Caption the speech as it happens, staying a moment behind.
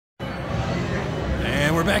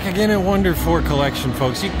we're back again at Wonder 4 Collection,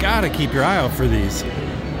 folks. You gotta keep your eye out for these.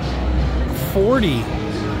 40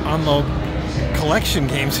 on the collection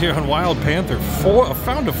games here on Wild Panther.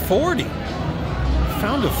 Found a 40.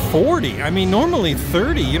 Found a 40. I mean, normally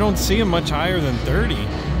 30. You don't see them much higher than 30.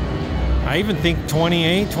 I even think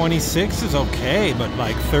 28, 26 is okay, but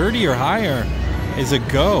like 30 or higher is a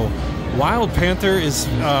go. Wild Panther is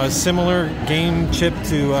a similar game chip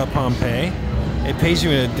to Pompeii. It pays you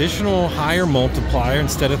an additional higher multiplier.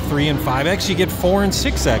 Instead of 3 and 5x, you get 4 and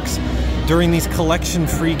 6x during these collection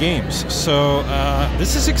free games. So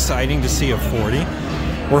this is exciting to see a 40.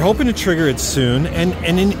 We're hoping to trigger it soon. And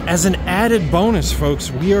as an added bonus, folks,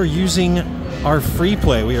 we are using our free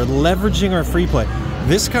play. We are leveraging our free play.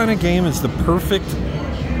 This kind of game is the perfect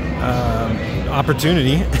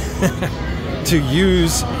opportunity to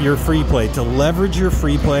use your free play, to leverage your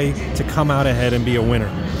free play to come out ahead and be a winner.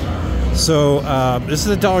 So this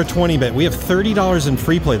is a $1.20 bet. We have $30 in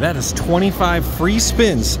free play. That is 25 free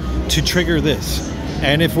spins to trigger this.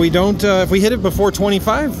 And if we don't, if we hit it before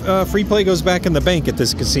 25, free play goes back in the bank at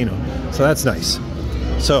this casino. So that's nice.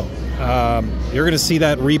 So you're going to see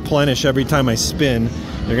that replenish every time I spin.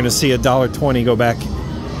 You're going to see a $1.20 go back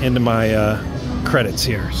into my credits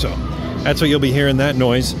here. So that's what you'll be hearing, that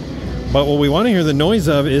noise. But what we want to hear the noise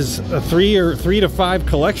of is a 3 to 5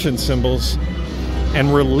 collection symbols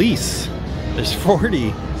and release. There's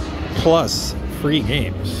 40 plus free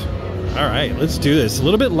games. All right, let's do this. A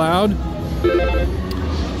little bit loud.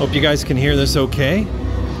 Hope you guys can hear this okay.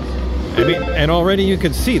 I mean, and already you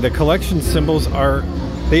can see the collection symbols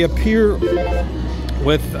they appear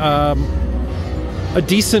with a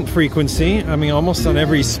decent frequency. I mean, almost on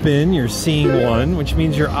every spin you're seeing one, which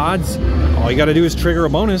means your odds, all you got to do is trigger a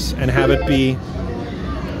bonus and have it be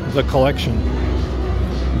the collection.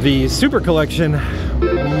 The super collection,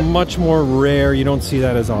 much more rare. You don't see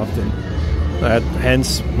that as often.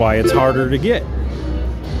 Hence why it's harder to get.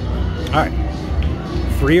 All right,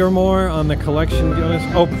 3 or more on the collection bonus.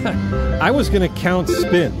 Oh, I was gonna count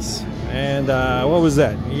spins, and what was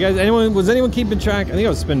that? You guys, was anyone keeping track? I think I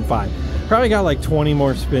was spin 5. Probably got like 20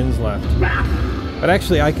 more spins left. But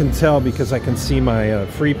actually, I can tell because I can see my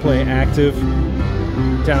free play active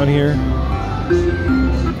down here.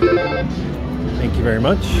 Thank you very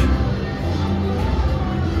much.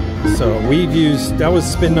 So we've used, that was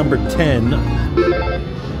spin number 10.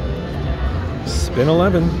 Spin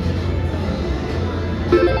 11.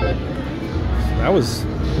 So that was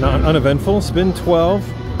not uneventful. Spin 12.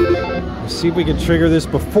 Let's see if we can trigger this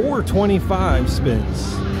before 25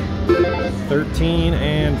 spins. 13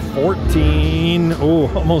 and 14.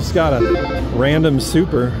 Oh, almost got a random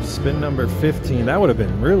super. Spin number 15. That would have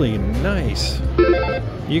been really nice.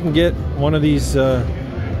 You can get one of these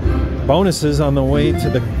bonuses on the way to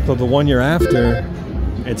the one you're after.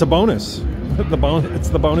 It's a bonus. It's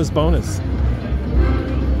the bonus.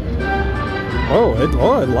 Oh,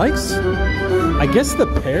 it likes. I guess the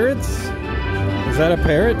parrots. Is that a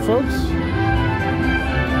parrot, folks?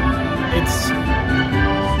 It's,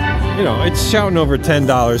 you know, it's shouting over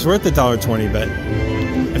 $10. We're at the $1.20 bet.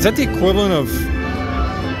 Is that the equivalent of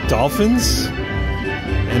dolphins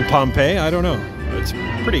and Pompeii? I don't know. It's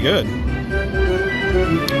pretty good.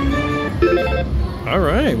 All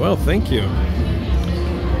right, well, thank you.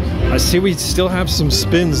 I see we still have some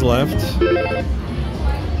spins left.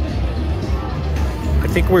 I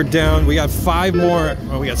think we're down. We got 5 more.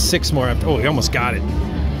 Oh, we got 6 more. Oh, we almost got it.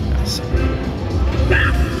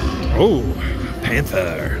 Oh,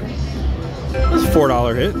 Panther. That's a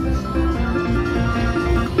 $4 hit.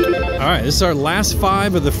 All right, this is our last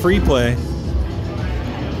 5 of the free play.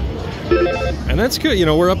 And that's good. You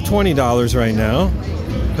know, we're up $20 right now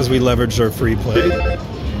because we leveraged our free play.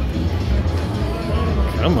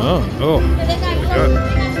 Come on. Oh, we got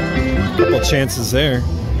a couple chances there.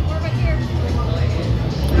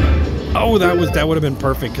 Oh, that would have been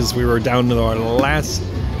perfect because we were down to our last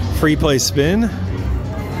free play spin.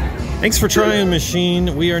 Thanks for trying,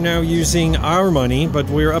 machine. We are now using our money, but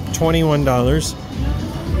we're up $21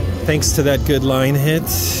 thanks to that good line hit.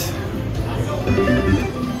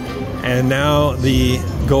 And now the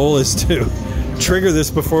goal is to trigger this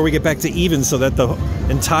before we get back to even so that the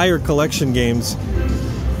entire collection games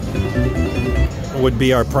would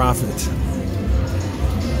be our profit.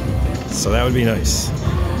 So that would be nice.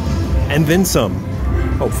 And then some,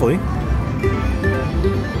 hopefully.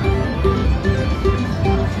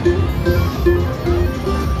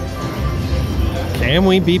 Can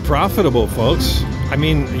we be profitable, folks? I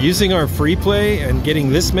mean, using our free play and getting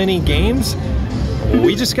this many games,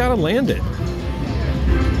 we just gotta land it.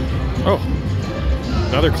 Oh,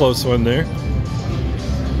 another close one there.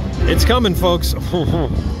 It's coming, folks.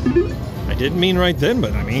 I didn't mean right then,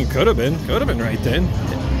 but I mean, could have been right then.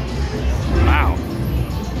 Wow.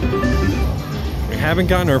 We haven't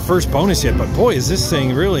gotten our first bonus yet, but boy, is this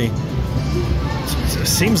thing really, it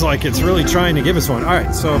seems like it's really trying to give us one. All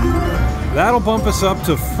right, so that'll bump us up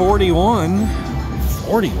to 41.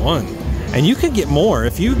 41. And you could get more.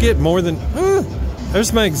 If you get more than,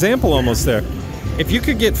 there's my example almost there. If you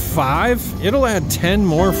could get 5, it'll add 10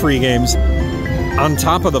 more free games on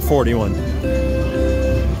top of the 41.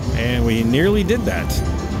 And we nearly did that.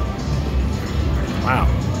 Wow.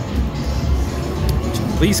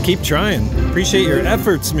 Please keep trying. Appreciate your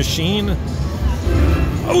efforts, machine.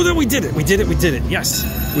 Oh, then we did it. We did it. We did it. Yes.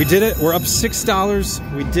 We did it. We're up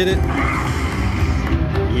 $6. We did it.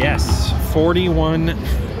 Yes. 41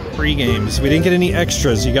 free games. We didn't get any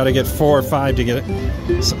extras. You got to get 4 or 5 to get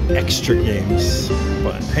some extra games.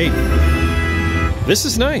 But hey, this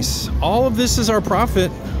is nice. All of this is our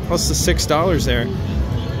profit, plus the $6 there.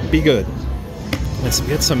 Be good. Let's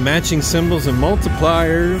get some matching symbols and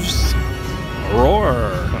multipliers. Roar.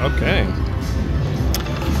 Okay.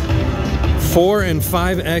 4 and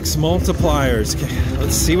 5x multipliers.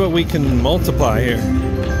 Let's see what we can multiply here.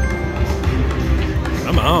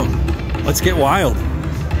 Come on. Let's get wild.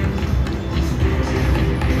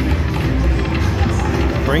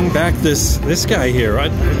 Bring back this guy here.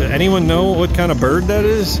 Anyone know what kind of bird that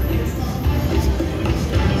is?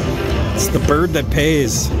 It's the bird that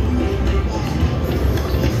pays.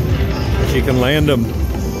 If you can land him.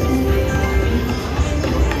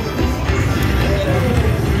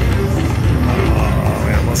 Oh,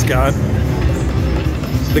 we almost got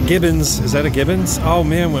the gibbons. Is that a gibbons? Oh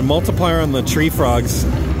man, when multiplier on the tree frogs.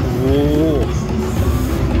 Whoa.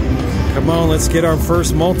 Come on, let's get our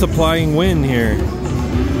first multiplying win here.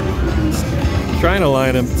 Trying to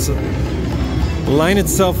line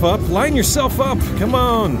itself up. Line yourself up. Come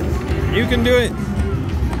on, you can do it.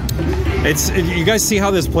 You guys see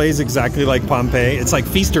how this plays exactly like Pompeii? It's like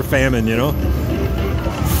feast or famine, you know?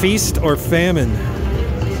 Feast or famine.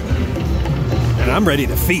 And I'm ready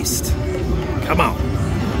to feast. Come on,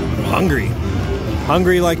 I'm hungry.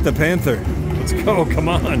 Hungry like the Panther. Let's go. Come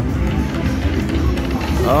on.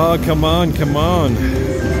 Oh, come on, come on.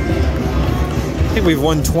 I think we've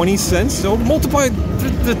won 20 cents. So multiply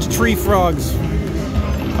the tree frogs.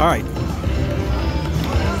 All right.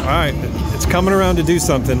 All right. It's coming around to do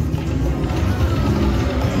something.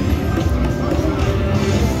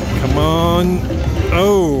 Come on.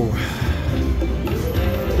 Oh.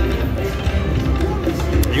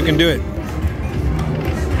 You can do it.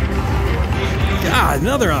 Ah,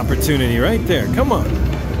 another opportunity right there. Come on.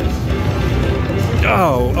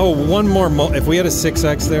 Oh, one more. If we had a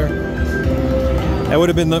 6x there. That would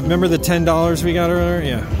have been remember the $10 we got earlier?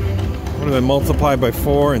 Yeah. Would have been multiplied by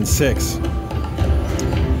 4 and 6.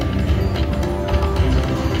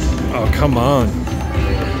 Oh, come on.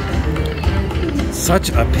 Such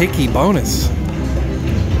a picky bonus.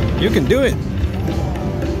 You can do it.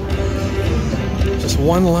 Just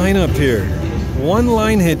one line up here. One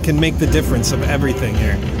line hit can make the difference of everything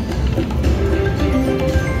here.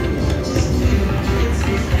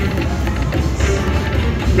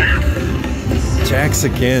 Jacks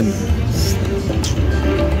again.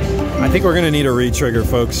 I think we're gonna need a re-trigger,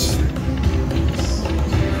 folks.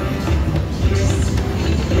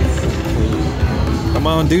 Come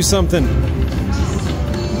on, do something.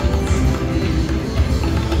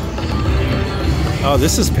 Oh,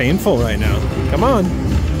 this is painful right now. Come on.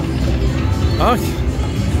 Oh,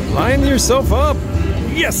 line yourself up.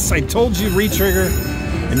 Yes, I told you re-trigger.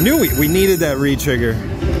 I knew we needed that re-trigger.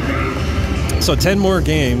 So 10 more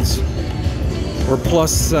games. We're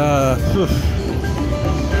plus,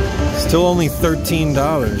 still only $13.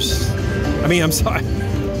 I mean, I'm sorry.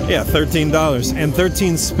 Yeah, $13 and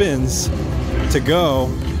 13 spins to go.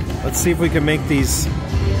 Let's see if we can make these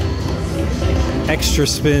extra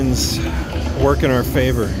spins work in our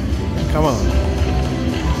favor. Come on.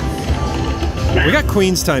 We got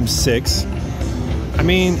queens times 6. I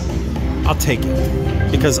mean, I'll take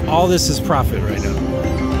it because all this is profit right now.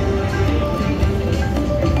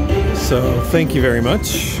 So thank you very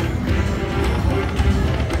much.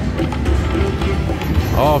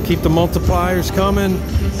 Oh, keep the multipliers coming.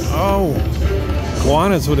 Oh,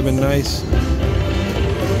 iguanas would have been nice.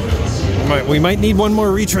 We might need one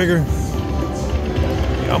more re-trigger.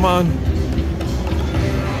 Come on.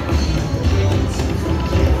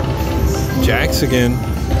 Jacks again.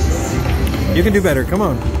 You can do better. Come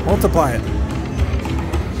on. Multiply it.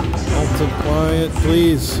 Multiply it,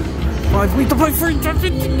 please.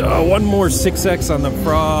 One more 6x on the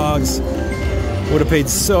frogs. Would have paid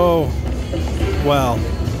so well.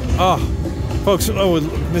 Oh, folks. Oh,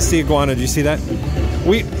 missed the iguana. Did you see that?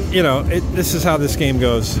 this is how this game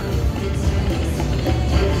goes.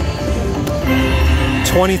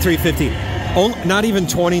 23.50. Not even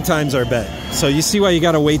 20 times our bet. So you see why you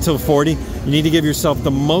got to wait till 40. You need to give yourself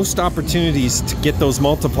the most opportunities to get those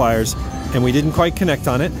multipliers, and we didn't quite connect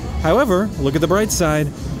on it. However, look at the bright side.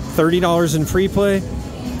 $30 in free play,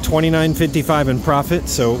 $29.55 in profit.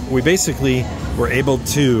 So we basically were able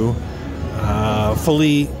to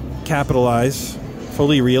fully capitalize,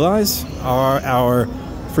 fully realize our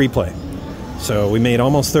free play. So we made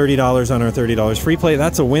almost $30 on our $30 free play.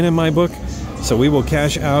 That's a win in my book. So we will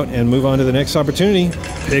cash out and move on to the next opportunity.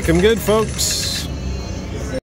 Pick 'em good, folks.